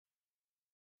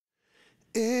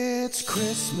It's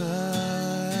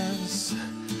Christmas,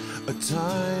 a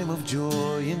time of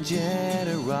joy and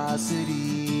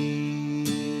generosity,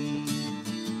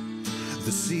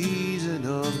 the season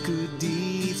of good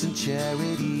deeds and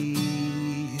charity.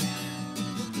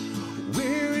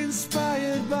 We're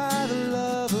inspired by the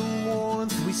love and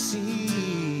warmth we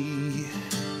see.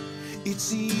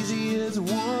 It's easy as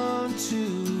 1,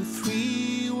 2,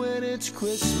 3 when it's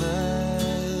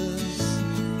Christmas.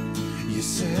 You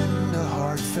send a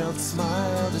heartfelt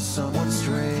smile to someone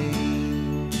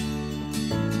strange.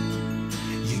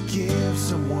 You give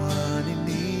someone in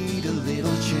need a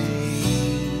little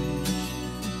change.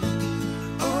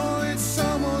 Oh, it's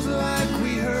almost like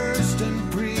rehearsed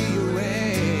and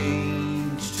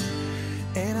prearranged.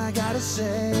 And I gotta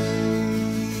say,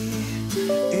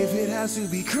 if it has to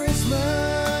be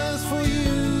Christmas for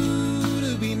you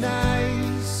to be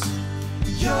nice,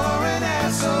 you're an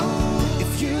asshole.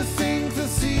 If you think the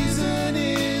season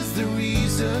is the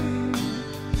reason,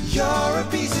 you're a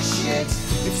piece of shit.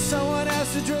 If someone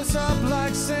has to dress up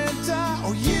like Santa,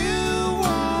 or you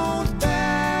won't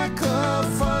back a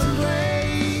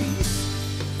fundraise,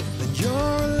 then you're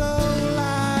a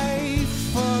low-life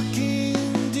fucking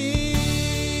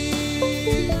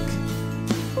dick.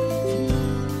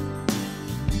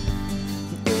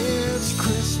 It's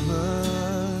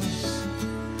Christmas,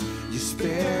 you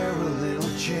spare a little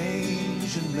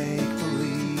change and make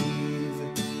believe.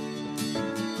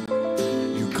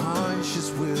 Your conscience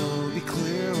will be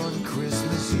clear on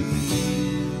Christmas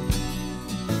Eve.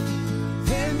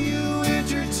 Then you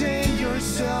entertain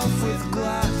yourself with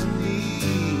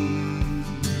gluttony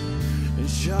and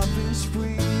shopping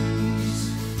sprees.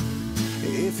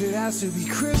 If it has to be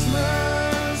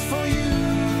Christmas for you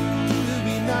to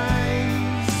be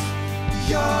nice,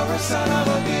 you're a son of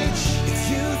a bitch. If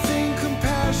you think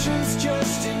compassion's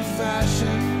just in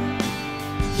fashion,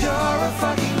 you're a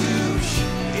fucking douche.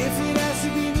 If it has to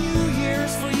be New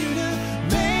Year's for you to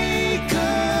make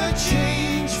a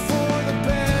change for the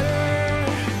better,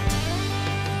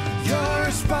 you're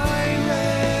a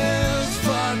spineless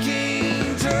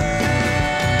fucking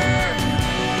turd.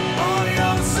 Oh,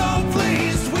 you're so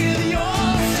pleased with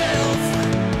yourself,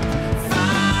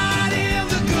 fighting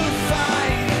the good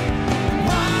fight,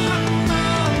 1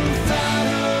 month out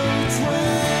of 12.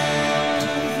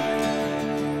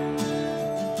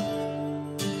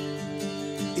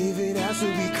 If it has to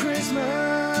be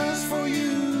Christmas for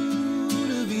you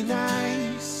to be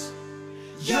nice,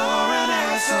 you're an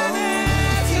asshole.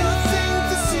 If you think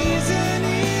the season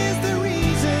is the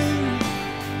reason,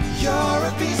 you're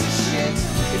a piece of shit.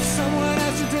 If someone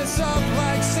has to dress up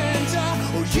like Santa,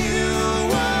 or you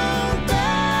won't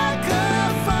back a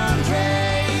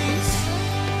fundraise,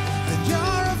 then you're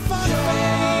a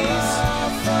fuckface.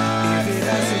 If it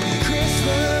has to be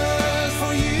Christmas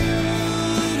for you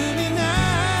to be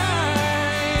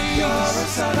nice, you're a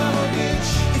son of a bitch.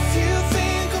 If you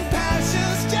think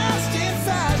compassion's just in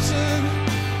fashion,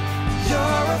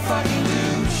 you're a fucking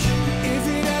douche. If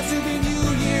it has to be New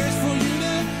Year's for you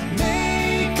to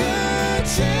make a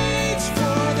change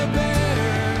for the better,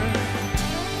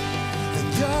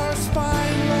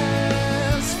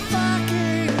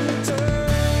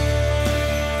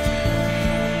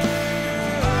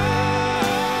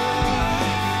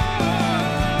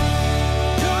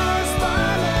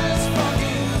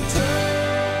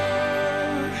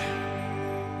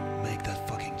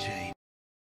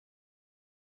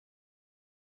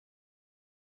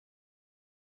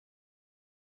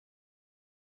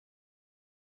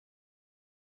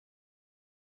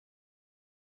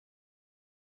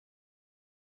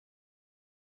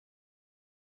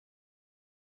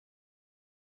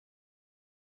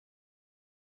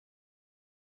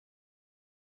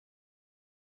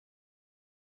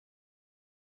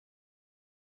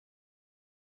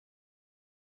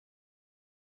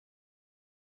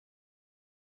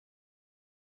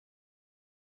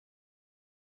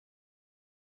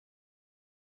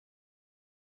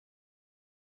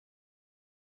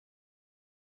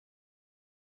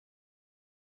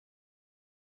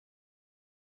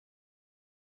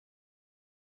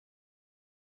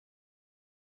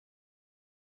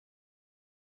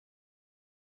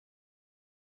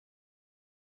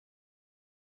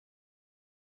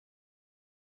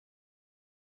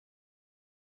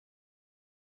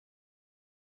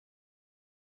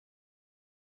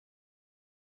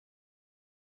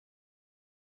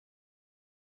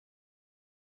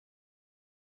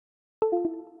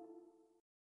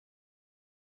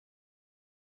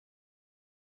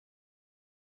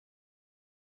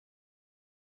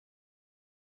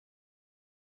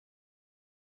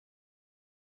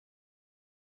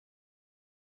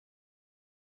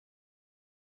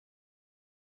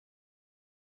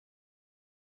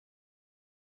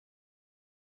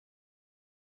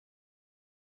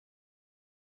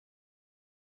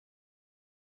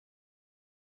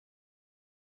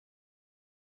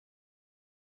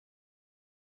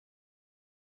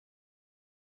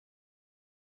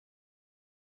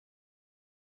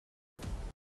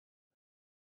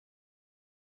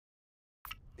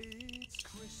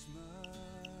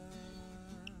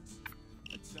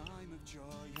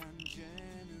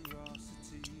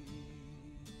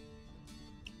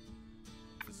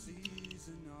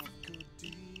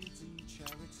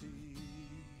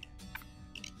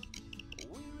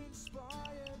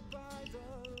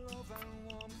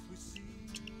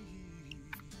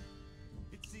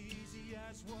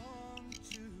 goes 1,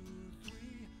 2, 3.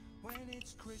 When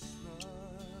it's Christmas,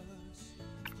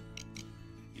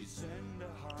 you send a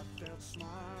heartfelt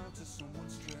smile to someone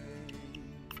strange.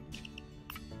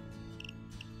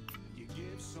 You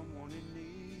give someone in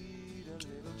need a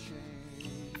little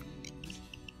change.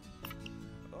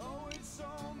 Oh, it's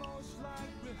almost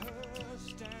like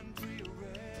rehearsed and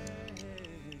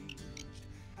prearranged.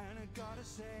 And I gotta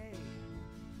say,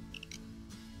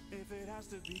 if it has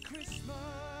to be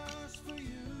Christmas for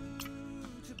you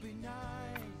to be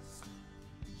nice,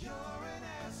 you're